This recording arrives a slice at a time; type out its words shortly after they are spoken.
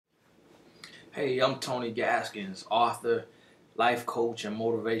Hey, I'm Tony Gaskins, author, life coach, and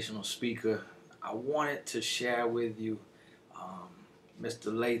motivational speaker. I wanted to share with you um,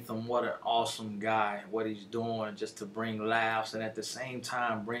 Mr. Latham. What an awesome guy, what he's doing just to bring laughs and at the same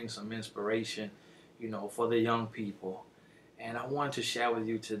time bring some inspiration, for the young people. And I wanted to share with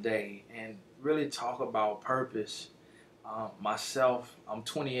you today and really talk about purpose. Myself, I'm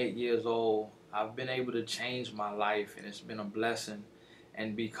 28 years old. I've been able to change my life, and it's been a blessing,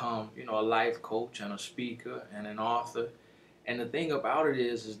 and become, a life coach and a speaker and an author. And the thing about it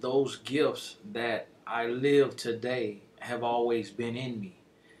is those gifts that I live today have always been in me,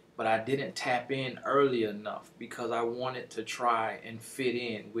 but I didn't tap in early enough because I wanted to try and fit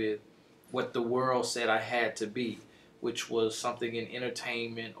in with what the world said I had to be, which was something in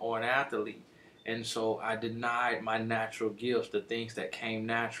entertainment or an athlete. And so I denied my natural gifts, the things that came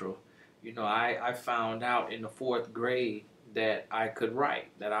natural. I found out in the fourth grade that I could write,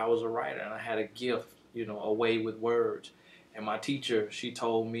 that I was a writer, and I had a gift, a way with words. And my teacher, she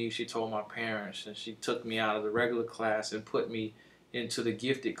told me, she told my parents, and she took me out of the regular class and put me into the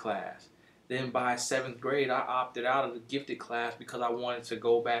gifted class. Then by seventh grade, I opted out of the gifted class because I wanted to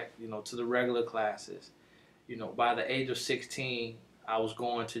go back, to the regular classes. By the age of 16, I was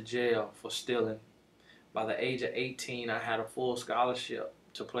going to jail for stealing. By the age of 18, I had a full scholarship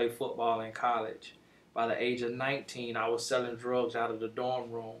to play football in college. By the age of 19, I was selling drugs out of the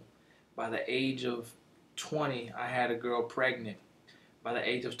dorm room. By the age of 20, I had a girl pregnant. By the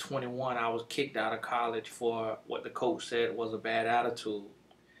age of 21, I was kicked out of college for what the coach said was a bad attitude.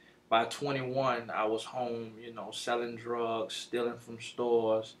 By 21, I was home, selling drugs, stealing from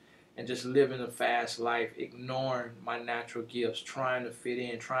stores, and just living a fast life, ignoring my natural gifts, trying to fit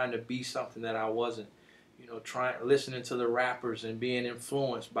in, trying to be something that I wasn't. Trying listening to the rappers and being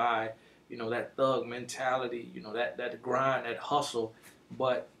influenced by, that thug mentality, that grind, that hustle,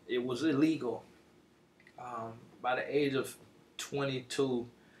 but it was illegal. By the age of 22,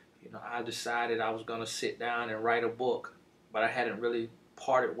 I decided I was gonna sit down and write a book, but I hadn't really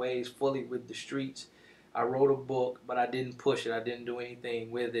parted ways fully with the streets. I wrote a book, but I didn't push it. I didn't do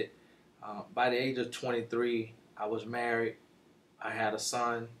anything with it. By the age of 23, I was married. I had a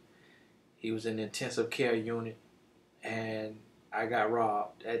son. He was in the intensive care unit, and I got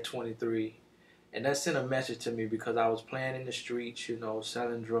robbed at 23. And that sent a message to me because I was playing in the streets,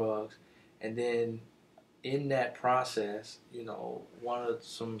 selling drugs, and then in that process, one of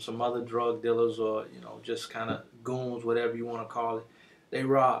some other drug dealers or just kind of goons, whatever you want to call it, they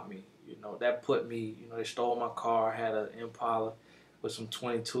robbed me. That put me. They stole my car. I had an Impala with some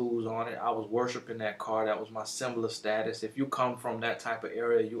 22s on it. I was worshiping that car. That was my symbol of status. If you come from that type of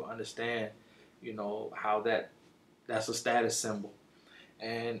area, you understand, how that's a status symbol.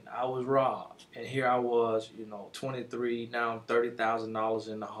 And I was robbed. And here I was, 23. Now I'm $30,000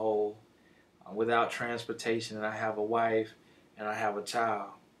 in the hole, without transportation, and I have a wife and I have a child,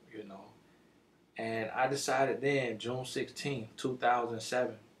 you know. And I decided then, June 16th,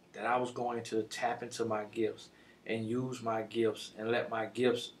 2007, that I was going to tap into my gifts and use my gifts and let my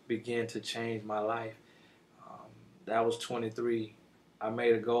gifts begin to change my life. Um, that was 23. I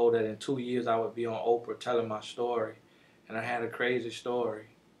made a goal that in 2 years I would be on Oprah telling my story. And I had a crazy story.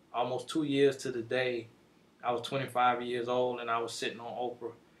 Almost 2 years to the day, I was 25 years old and I was sitting on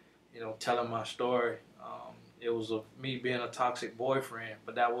Oprah, telling my story. It was of me being a toxic boyfriend,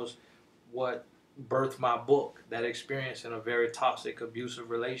 but that was what birthed my book, that experience in a very toxic, abusive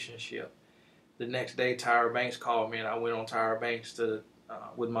relationship. The next day, Tyra Banks called me, and I went on Tyra Banks to,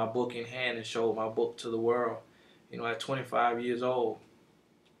 with my book in hand, and showed my book to the world, at 25 years old.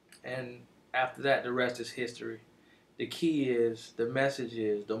 And after that, the rest is history. The key is, the message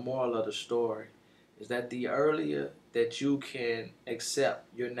is, the moral of the story is that the earlier that you can accept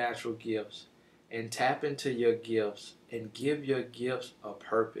your natural gifts and tap into your gifts and give your gifts a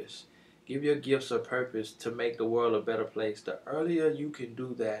purpose, give your gifts a purpose to make the world a better place, the earlier you can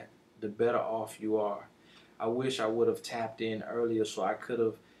do that, the better off you are. I wish I would have tapped in earlier so I could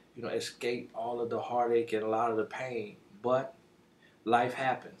have, escaped all of the heartache and a lot of the pain. But life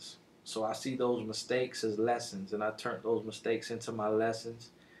happens. So I see those mistakes as lessons, and I turn those mistakes into my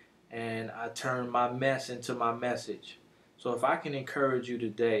lessons, and I turn my mess into my message. So if I can encourage you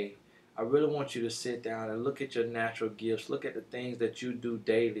today, I really want you to sit down and look at your natural gifts. Look at the things that you do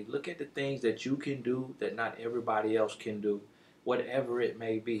daily. Look at the things that you can do that not everybody else can do, whatever it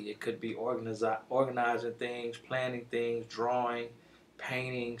may be. It could be organizing things, planning things, drawing,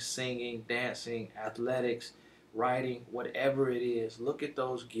 painting, singing, dancing, athletics, writing, whatever it is. Look at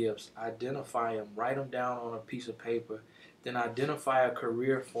those gifts, identify them, write them down on a piece of paper, then identify a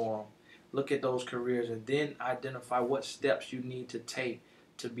career for them. Look at those careers and then identify what steps you need to take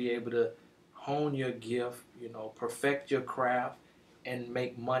to be able to hone your gift, perfect your craft, and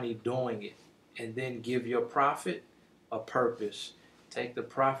make money doing it. And then give your profit a purpose. Take the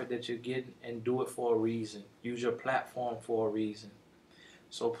profit that you're getting and do it for a reason. Use your platform for a reason.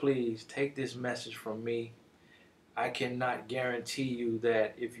 So please take this message from me. I cannot guarantee you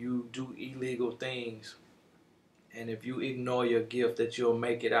that if you do illegal things and if you ignore your gift that you'll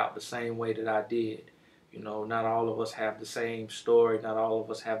make it out the same way that I did. Not all of us have the same story. Not all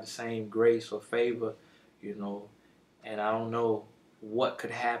of us have the same grace or favor, you know, and I don't know what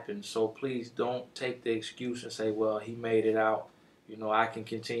could happen. So please don't take the excuse and say, well, he made it out. I can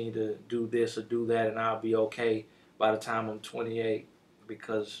continue to do this or do that and I'll be okay by the time I'm 28,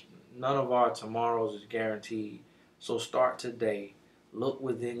 because none of our tomorrows is guaranteed. So start today. Look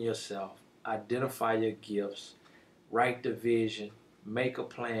within yourself. Identify your gifts. Write the vision. Make a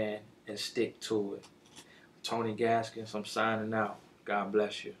plan and stick to it. Tony Gaskins, I'm signing out. God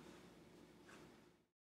bless you.